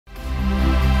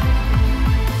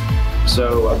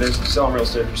So I've been selling real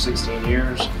estate for 16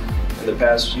 years. In the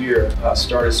past year, I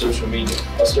started social media.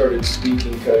 I started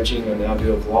speaking, coaching, and now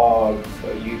do a vlog,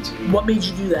 a YouTube. What made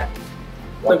you do that?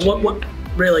 Like what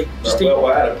really? Well,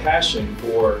 I had a passion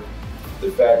for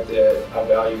the fact that I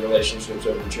value relationships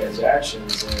over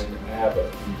transactions, and I have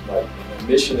a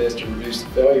mission is to reduce the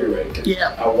failure rate.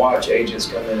 Yeah. I watch agents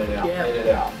come in and out, in and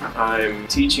out. I'm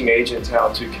teaching agents how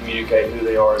to communicate who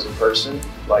they are as a person,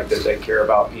 like that they care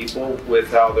about people,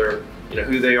 with how they're,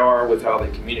 who they are, with how they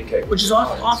communicate. Which is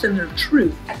often their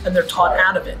truth, and they're taught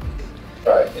out of it.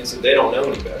 Right, and so they don't know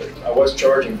any better. I was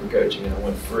charging for coaching and I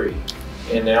went free.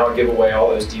 And now I give away all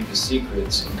those deepest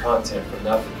secrets and content for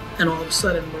nothing. And all of a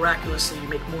sudden, miraculously, you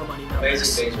make more money now.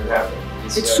 Amazing things are happening.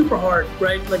 It's super hard,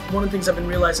 right? Like one of the things I've been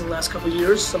realizing the last couple of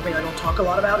years, something I don't talk a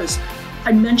lot about is,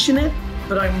 I mention it,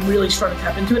 but I'm really starting to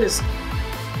tap into it is,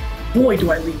 boy,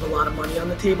 do I leave a lot of money on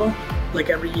the table, like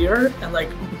every year, and like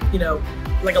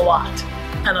a lot.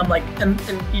 And I'm like, and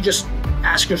you just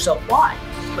ask yourself why.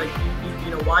 Like,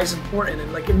 why is important?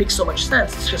 And like, it makes so much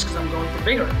sense. It's just because I'm going for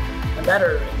bigger and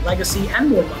better and legacy and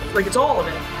more money. Like, it's all of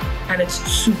it. And it's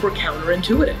super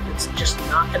counterintuitive. It's just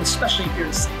not, and especially if you're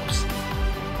in sales.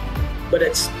 But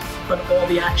all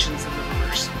the actions in the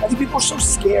reverse. I think people are so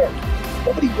scared.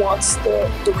 Nobody wants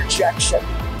the rejection.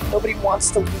 Nobody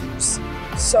wants to lose.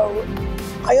 So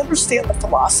I understand the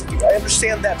philosophy. I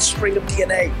understand that string of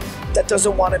DNA that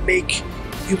doesn't want to make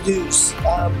you lose.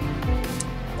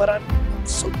 But I'm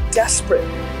so desperate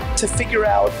to figure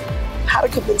out how to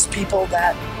convince people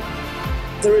that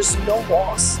there is no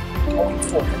loss going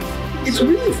for it. It's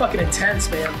really fucking intense,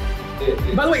 man.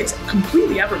 By the way, it's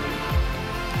completely evergreen.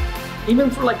 Even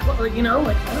for like I don't know,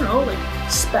 like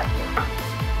spectrum.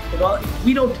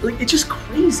 We don't, like, it's just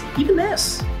crazy. Even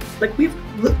this, like we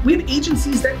have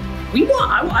agencies that we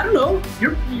want. I don't know.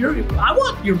 I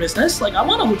want your business. Like, I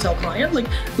want a hotel client. Like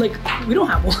we don't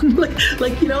have one.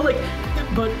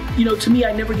 But to me,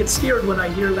 I never get scared when I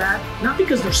hear that. Not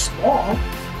because they're small,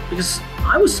 because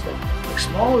I was small. Like,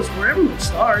 small is where everyone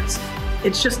starts.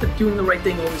 It's just that doing the right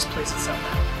thing always plays itself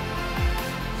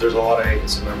out. There's a lot of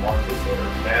agents in their market that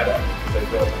are mad at me because they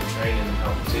feel like I'm training the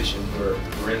competition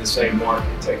who are in the same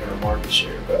market, taking our market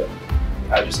share. But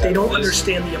I just they don't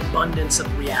understand the abundance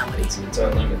of reality. It's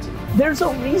unlimited. There's a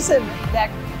reason that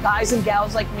guys and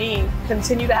gals like me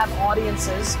continue to have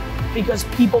audiences, because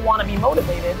people want to be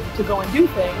motivated to go and do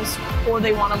things, or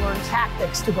they want to learn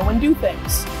tactics to go and do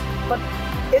things. But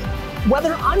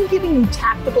whether I'm giving you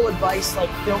tactical advice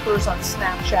like filters on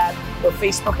Snapchat or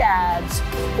Facebook ads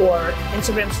or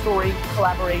Instagram story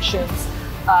collaborations,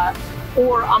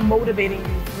 or I'm motivating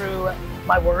you through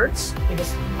my words,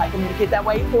 because I communicate that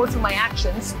way, or through my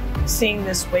actions, seeing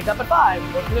this wake up at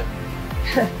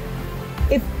 5.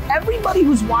 If everybody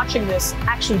who's watching this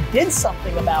actually did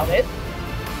something about it,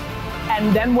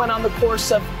 and then went on the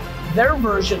course of their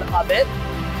version of it,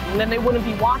 and then they wouldn't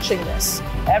be watching this.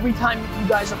 Every time you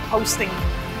guys are posting,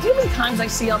 do you know how many times I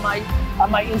see on my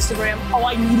Instagram, oh,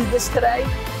 I needed this today?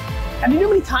 And you know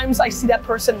how many times I see that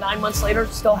person 9 months later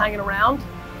still hanging around?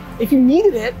 If you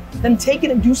needed it, then take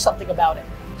it and do something about it.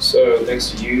 So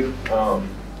thanks to you, I'm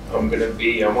on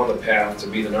the path to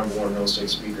be the #1 real estate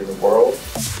speaker in the world.